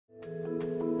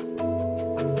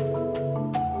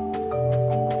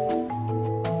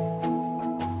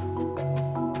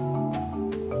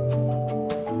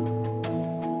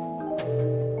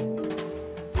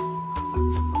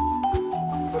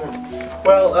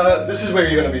Well, this is where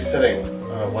you're going to be sitting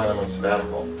while I'm on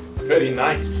sabbatical. Very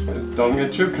nice. Don't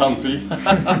get too comfy.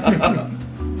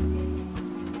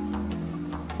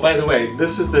 By the way,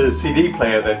 this is the CD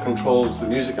player that controls the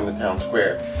music in the town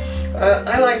square.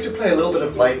 I like to play a little bit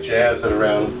of light jazz at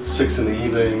around 6 in the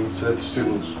evening so that the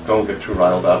students don't get too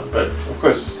riled up, but of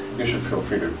course you should feel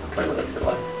free to play whatever you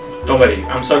like. Don't worry,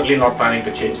 I'm certainly not planning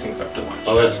to change things up too much.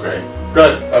 Oh, that's great.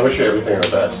 Good. I wish you everything the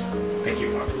best. Thank you,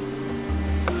 Mark.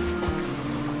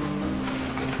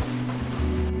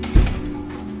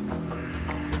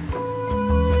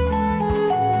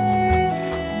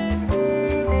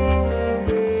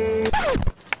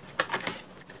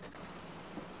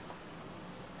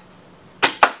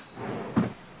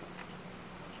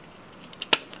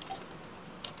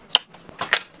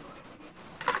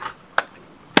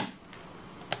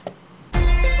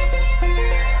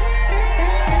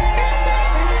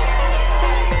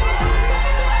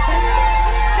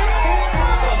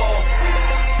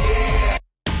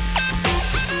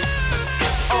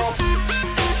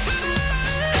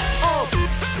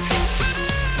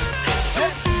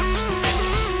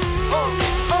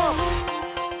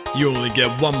 You only get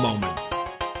one moment,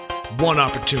 one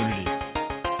opportunity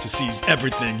to seize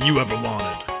everything you ever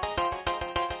wanted.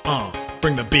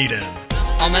 Bring the beat in.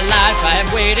 All my life I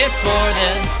have waited for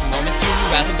this moment to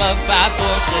rise above 5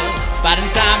 forces. Biding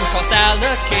time with cost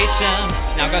allocation.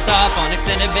 Now goes off on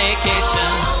extended vacation.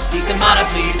 Decent mana,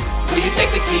 please. Will you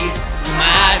take the keys to my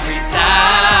ivory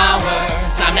tower?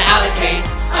 Time to allocate,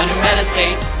 under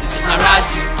meditate. This is my rise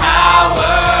to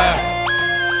power.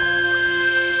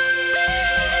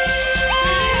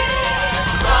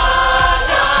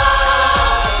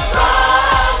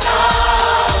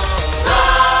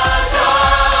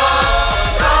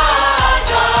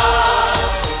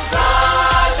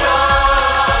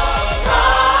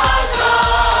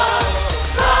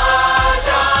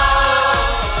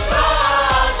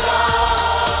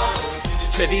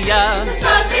 Trivia, it's a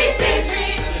lovely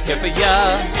daydream. Here for ya.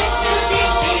 Sick new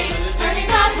DP. Turning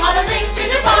time modeling to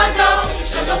DeBarzo.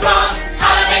 Sugar Bronx,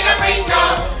 how to make a free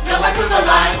throw. No more Google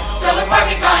lines, double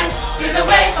parking fines. Give the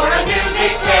way for a new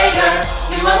dictator.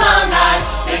 New alumni,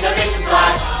 big donation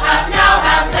squad. Half now,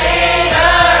 half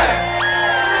later.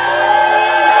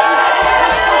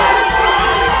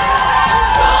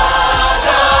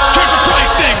 Transfer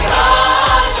pricing,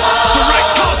 direct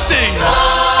costing.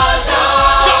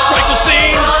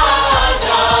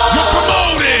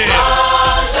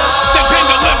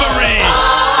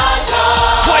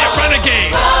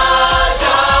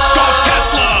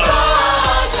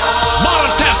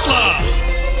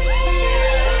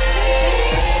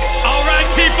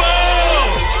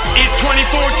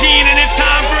 And it's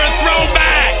time for a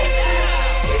throwback.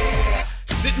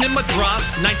 Sitting in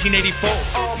Madras, 1984.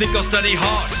 Think I'll study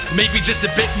hard, maybe just a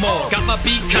bit more. Got my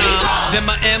BCom, then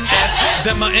my MS,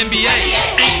 then my MBA.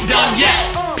 Ain't done yet.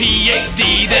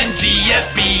 PhD, then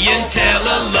GSB, Intel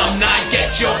alumni.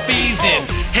 Get your fees in.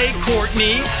 Hey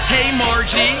Courtney, hey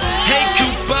Margie, hey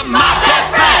Koopa, my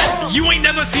best friends. You ain't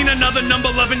never seen another number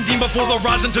 11 dean before the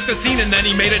Rajan took the scene and then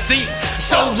he made it seem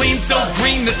so lean, so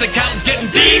green. This accountant's getting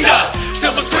deemed up,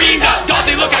 silver screened up. God,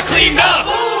 they look, I cleaned up.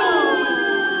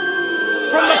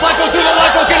 From the Placo to the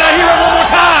Lico, can I hear it one more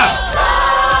time?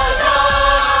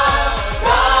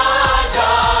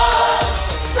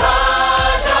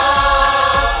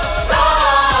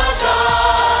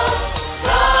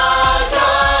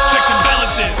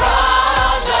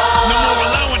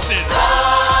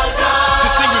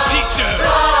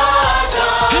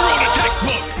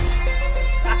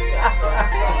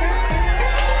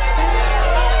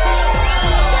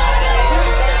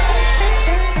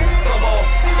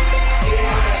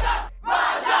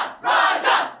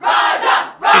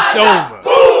 It's over.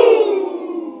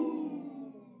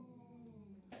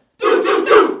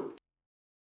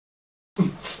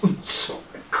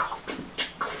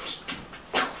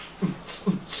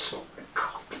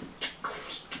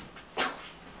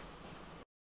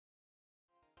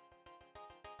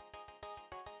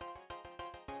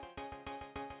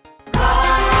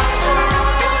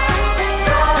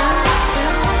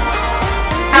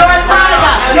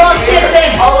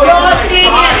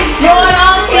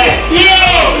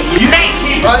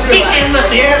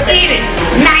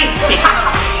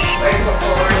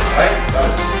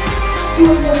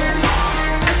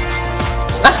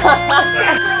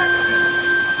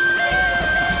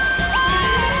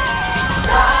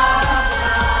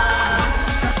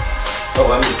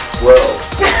 Oh, I'm slow.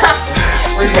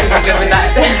 We're gonna be good with that.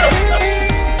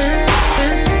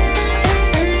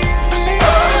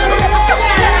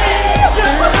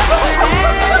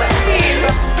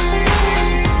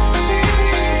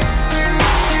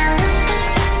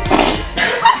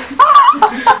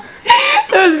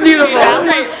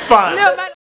 fun. No, but